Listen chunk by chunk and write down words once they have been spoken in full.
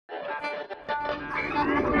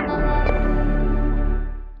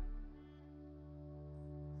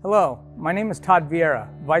Hello, my name is Todd Vieira,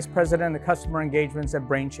 Vice President of Customer Engagements at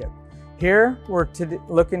BrainChip. Here, we're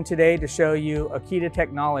looking today to show you Akida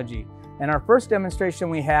technology. And our first demonstration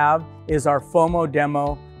we have is our FOMO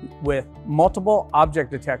demo with multiple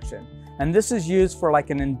object detection. And this is used for like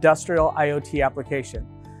an industrial IoT application.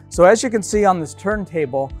 So as you can see on this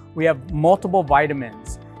turntable, we have multiple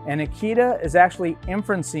vitamins. And Akida is actually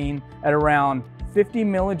inferencing at around 50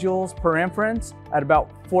 millijoules per inference at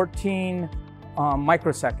about 14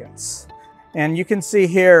 microseconds. And you can see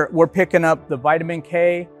here, we're picking up the vitamin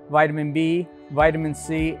K, vitamin B, vitamin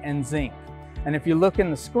C, and zinc. And if you look in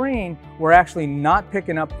the screen, we're actually not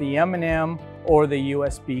picking up the M&M or the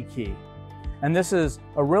USB key. And this is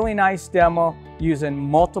a really nice demo using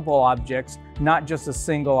multiple objects, not just a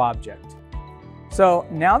single object. So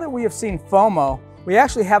now that we have seen FOMO, we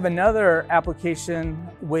actually have another application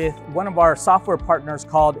with one of our software partners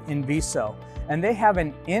called Inviso. And they have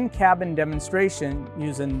an in-cabin demonstration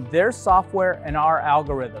using their software and our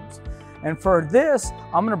algorithms. And for this,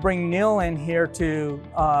 I'm going to bring Neil in here to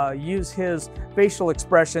use his facial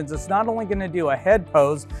expressions. It's not only going to do a head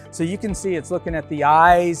pose, so you can see it's looking at the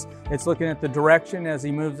eyes, it's looking at the direction as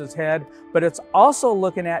he moves his head, but it's also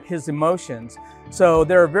looking at his emotions. So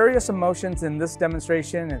there are various emotions in this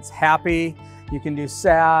demonstration. It's happy, you can do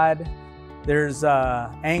sad, there's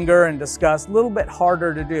anger and disgust, a little bit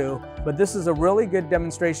harder to do, but this is a really good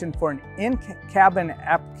demonstration for an in-cabin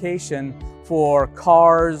application for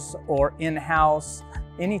cars or in-house,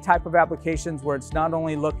 any type of applications where it's not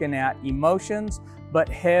only looking at emotions, but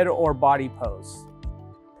head or body pose.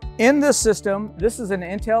 In this system, this is an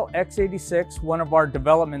Intel x86, one of our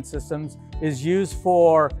development systems, is used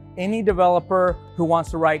for any developer who wants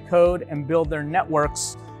to write code and build their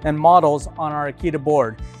networks and models on our Akida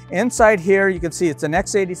board. Inside here, you can see it's an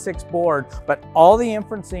x86 board, but all the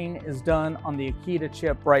inferencing is done on the Akida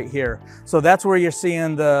chip right here. So that's where you're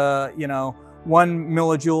seeing the, 1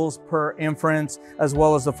 millijoules per inference, as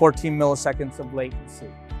well as the 14 milliseconds of latency.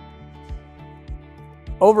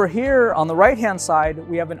 Over here on the right-hand side,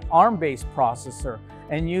 we have an ARM-based processor,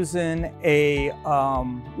 and using a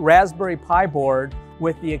Raspberry Pi board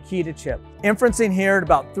with the Akida chip. Inferencing here at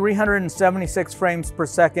about 376 frames per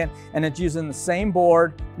second, and it's using the same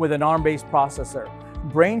board with an ARM-based processor.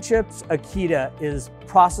 BrainChip's Akida is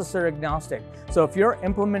processor agnostic. So if you're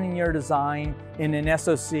implementing your design in an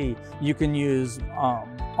SoC, you can use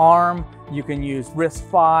ARM, you can use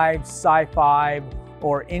RISC-V, Sci-5,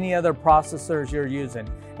 or any other processors you're using.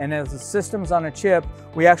 And as the system's on a chip,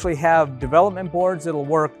 we actually have development boards that'll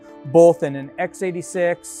work both in an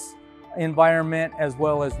x86 environment as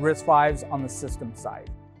well as RISC-Vs on the system side.